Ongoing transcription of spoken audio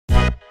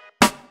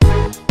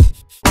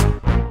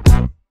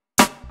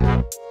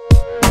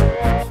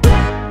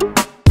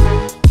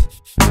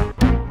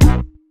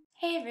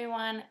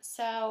everyone.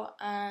 So,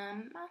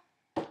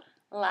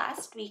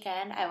 last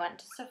weekend I went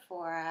to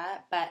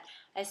Sephora, but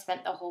I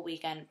spent the whole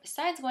weekend,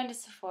 besides going to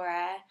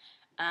Sephora,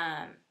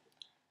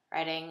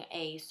 writing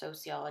a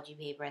sociology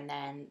paper, and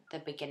then the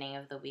beginning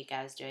of the week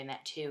I was doing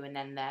that too, and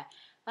then the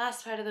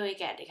last part of the week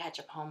I had to catch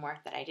up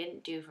homework that I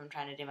didn't do from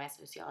trying to do my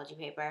sociology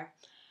paper,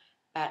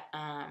 but,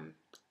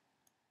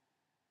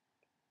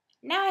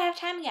 now I have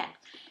time again.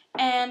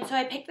 And so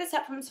I picked this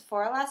up from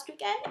Sephora last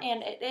weekend,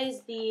 and it is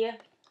the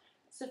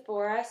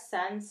Sephora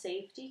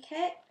Sun-Safety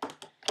kit,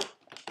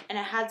 and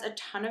it has a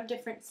ton of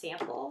different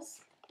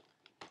samples.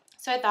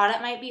 So I thought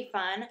it might be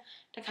fun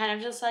to kind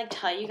of just like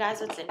tell you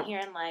guys what's in here,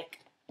 and like,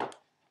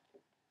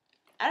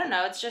 I don't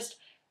know, it's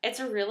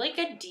a really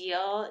good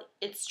deal.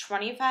 It's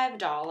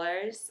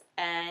 $25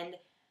 and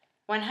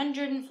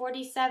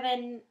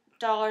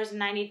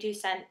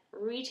 $147.92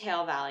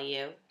 retail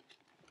value.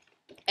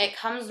 It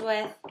comes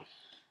with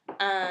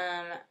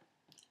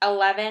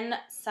 11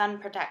 sun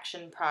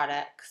protection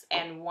products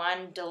and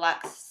 1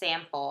 deluxe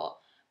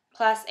sample,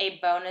 plus a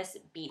bonus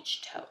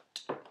beach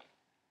tote.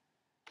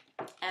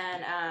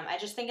 And I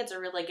just think it's a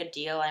really good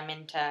deal. I'm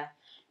into,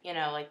 you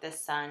know, like the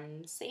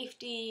sun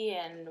safety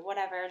and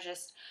whatever.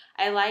 Just,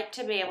 I like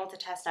to be able to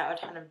test out a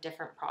ton of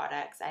different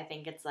products. I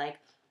think it's like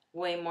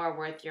way more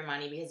worth your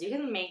money because you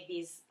can make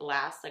these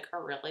last like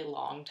a really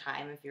long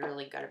time if you're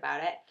really good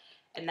about it.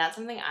 And that's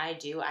something I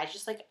do.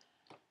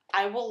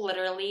 I will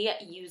literally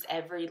use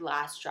every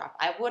last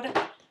drop.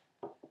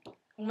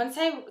 Once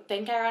I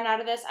think I run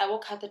out of this, I will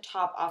cut the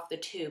top off the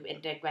tube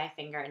and dig my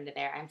finger into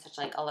there. I'm such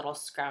like a little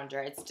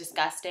scrounger. It's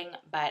disgusting,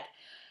 but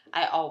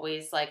I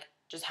always like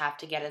just have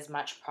to get as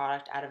much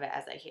product out of it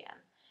as I can.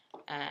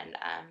 And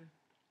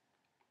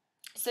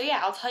so yeah,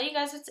 I'll tell you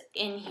guys what's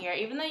in here,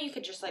 even though you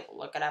could just like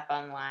look it up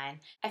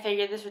online. I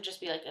figured this would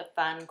just be like a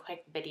fun,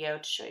 quick video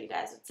to show you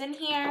guys what's in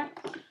here.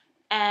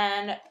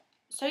 And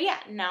so yeah,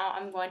 now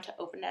I'm going to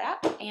open it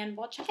up and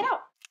we'll check it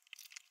out.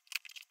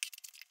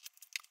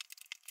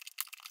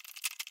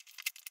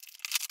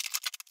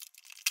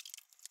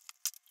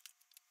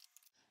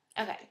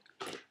 Okay,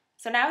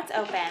 so now it's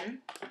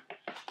open,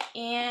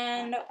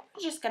 and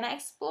we're just gonna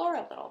explore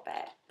a little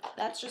bit.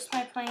 That's just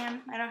my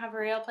plan. I don't have a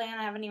real plan.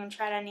 I haven't even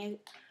tried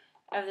any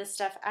of this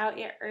stuff out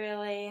yet,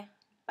 really,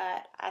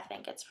 but I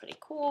think it's pretty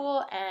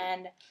cool,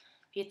 and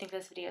if you think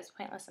this video is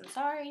pointless, I'm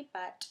sorry,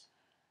 but,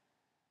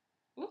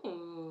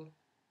 ooh,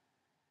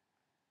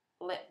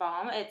 lip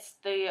balm. It's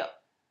the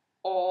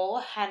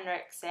Ole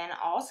Henriksen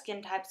All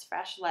Skin Types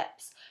Fresh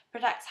Lips.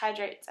 Protects,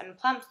 hydrates, and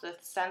plumps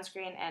with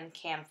sunscreen and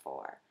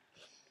camphor.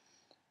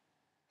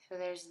 So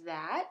there's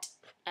that,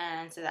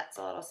 and so that's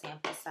a little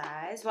sample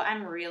size. What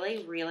I'm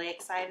really, really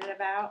excited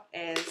about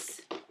is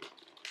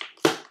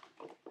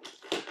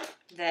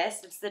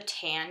this. It's the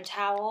tan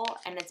towel,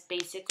 and it's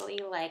basically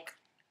like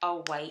a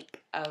wipe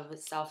of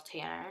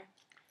self-tanner.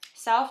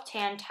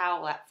 Self-tan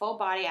towelette, full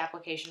body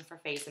application for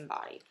face and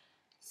body.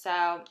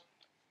 So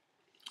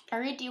I'll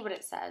read you what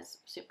it says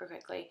super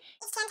quickly.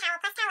 Each tan towel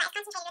plus towelette is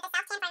concentrated with a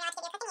self-tan formula to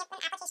give your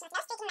cooking application with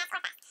no streaking, mess, or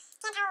fuss.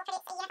 Tan towel will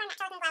produce a uniform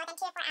natural glow within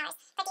 2 to 4 hours.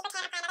 For deeper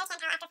tan, apply another tan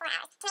towel after 4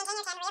 hours. To maintain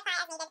your tan, reapply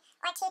as needed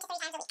or 2 to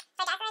 3 times a week.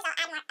 For a darker result,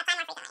 apply more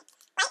frequently.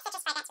 Light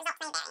citrus fragrance, results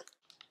may vary.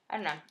 I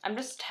don't know. I'm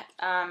just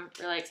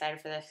really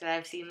excited for this because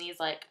I've seen these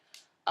like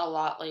a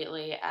lot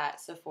lately at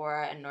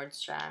Sephora and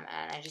Nordstrom,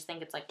 and I just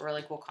think it's like a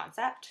really cool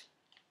concept.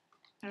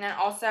 And then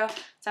also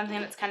something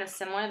that's kind of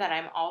similar that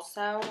I'm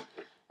also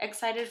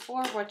excited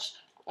for, which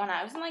when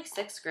I was in like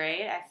 6th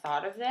grade, I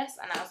thought of this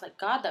and I was like,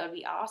 God, that would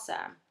be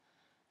awesome.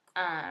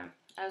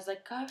 I was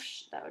like,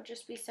 gosh, that would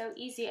just be so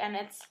easy. And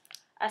it's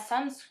a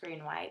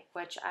sunscreen wipe,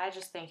 which I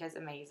just think is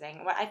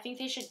amazing. What I think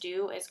they should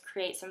do is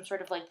create some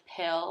sort of like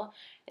pill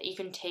that you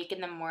can take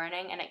in the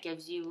morning, and it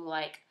gives you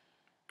like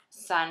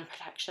sun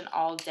protection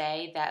all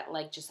day that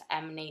like just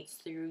emanates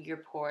through your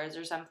pores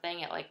or something.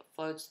 It like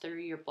floats through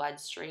your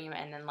bloodstream,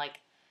 and then like,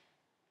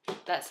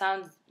 that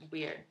sounds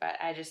weird, but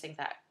I just think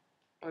that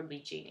would be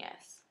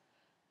genius.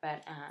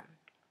 But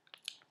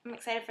I'm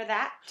excited for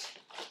that.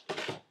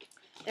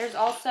 There's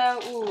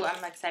also, ooh,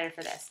 I'm excited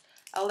for this,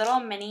 a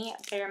little mini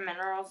Bare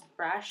Minerals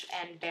brush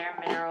and Bare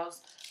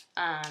Minerals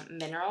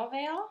mineral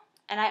veil.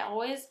 And I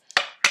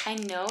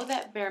know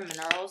that Bare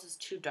Minerals is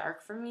too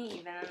dark for me,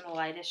 even in the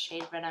lightest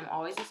shade, but I'm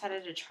always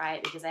excited to try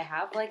it because I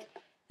have like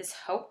this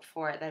hope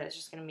for it that it's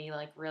just going to be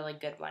like really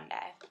good one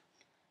day.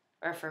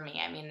 Or for me.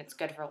 I mean, it's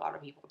good for a lot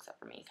of people except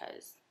for me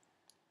because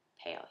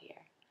pale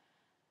here.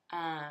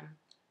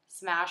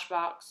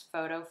 Smashbox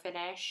Photo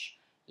Finish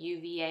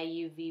UVA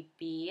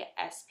UVB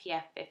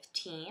SPF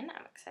 15.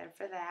 I'm excited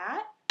for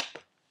that.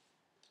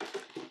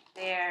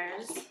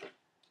 There's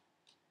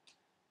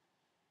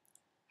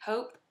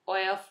Hope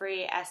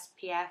Oil-Free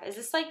SPF. Is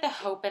this like the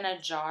Hope in a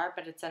jar,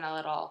 but it's in a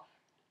little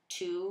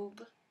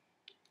tube?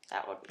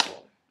 That would be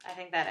cool. I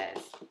think that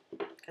is,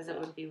 because it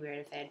would be weird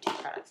if they had 2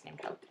 products named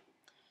Hope.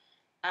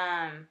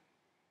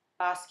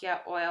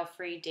 Boscia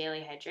Oil-Free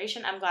Daily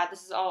Hydration. I'm glad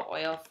this is all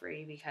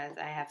oil-free because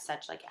I have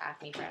such like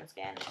acne-prone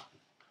skin.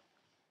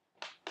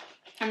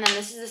 And then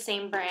this is the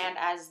same brand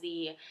as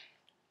the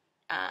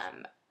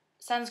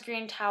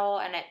sunscreen towel,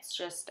 and it's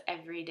just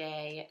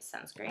everyday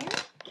sunscreen.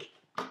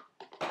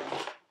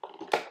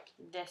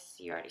 This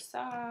you already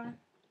saw.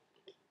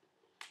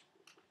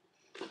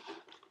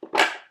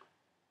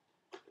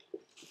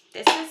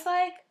 This is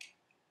like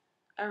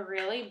a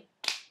really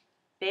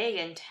big,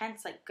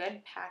 intense, like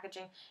good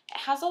packaging. It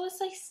has all this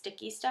like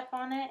sticky stuff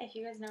on it, if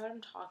you guys know what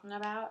I'm talking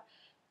about.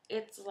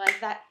 It's like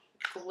that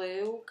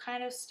glue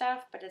kind of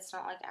stuff, but it's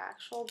not like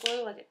actual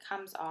glue. Like it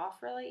comes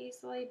off really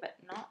easily, but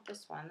not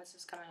this one. This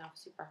is coming off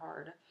super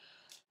hard.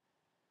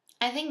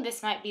 I think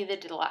this might be the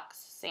deluxe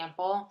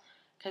sample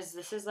because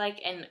this is like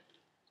an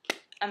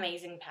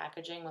amazing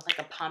packaging with like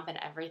a pump and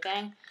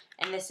everything.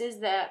 And this is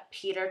the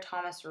Peter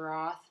Thomas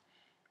Roth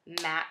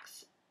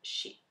Max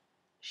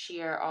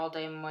Sheer All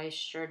Day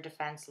Moisture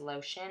Defense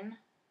Lotion.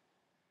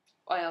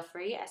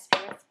 Oil-free,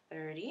 SPF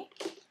 30.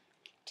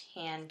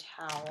 Tan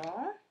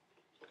towel.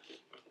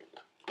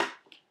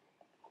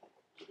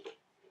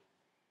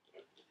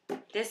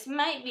 This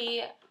might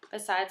be,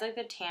 besides like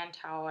the tan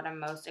towel, what I'm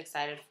most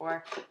excited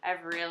for. I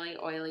have really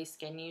oily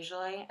skin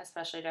usually,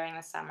 especially during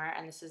the summer,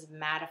 and this is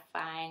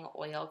mattifying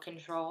oil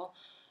control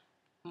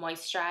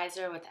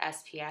moisturizer with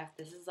SPF.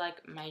 This is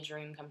like my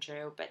dream come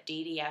true, but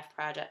DDF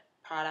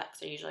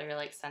products are usually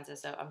really expensive,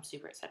 so I'm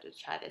super excited to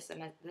try this.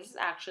 And this is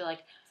actually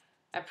like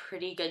a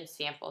pretty good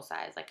sample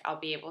size. Like I'll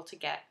be able to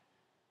get,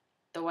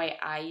 the way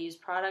I use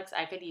products,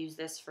 I could use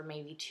this for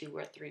maybe 2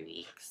 or 3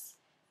 weeks,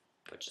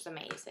 which is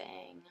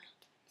amazing.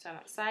 So I'm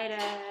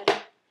excited.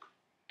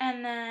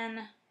 And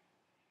then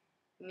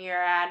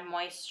Murad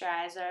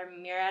moisturizer.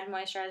 Murad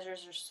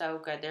moisturizers are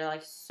so good. They're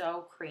like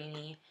so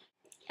creamy.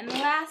 And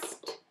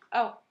last,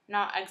 oh,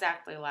 not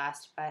exactly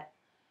last, but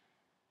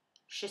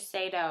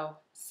Shiseido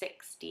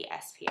 60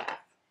 SPF.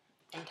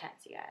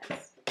 Intense, you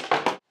guys.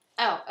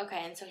 Oh,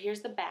 okay, and so here's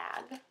the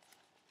bag.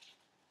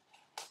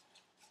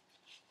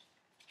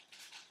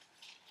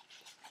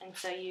 And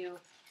so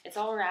it's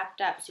all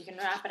wrapped up, so you can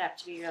wrap it up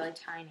to be really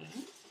tiny.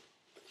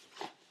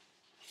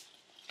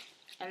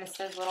 And this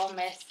says Little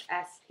Miss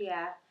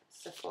SPF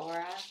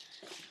Sephora.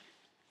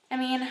 I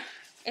mean,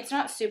 it's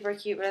not super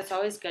cute, but it's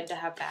always good to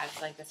have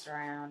bags like this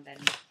around,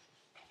 and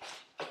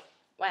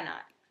why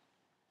not?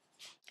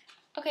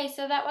 Okay,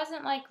 so that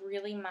wasn't like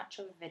really much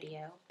of a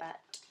video, but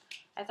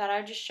I thought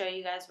I'd just show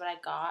you guys what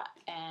I got,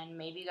 and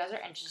maybe you guys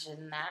are interested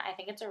in that. I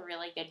think it's a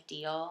really good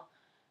deal,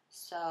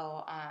 so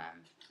I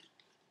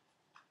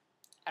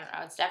don't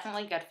know, it's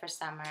definitely good for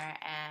summer,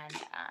 and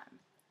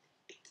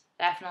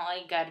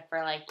definitely good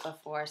for like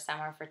before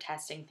summer for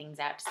testing things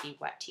out to see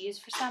what to use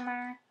for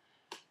summer.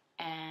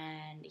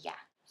 And yeah.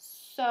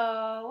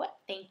 So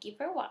thank you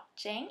for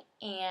watching,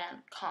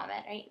 and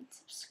comment, rate, and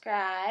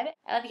subscribe.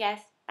 I love you guys.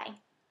 Bye.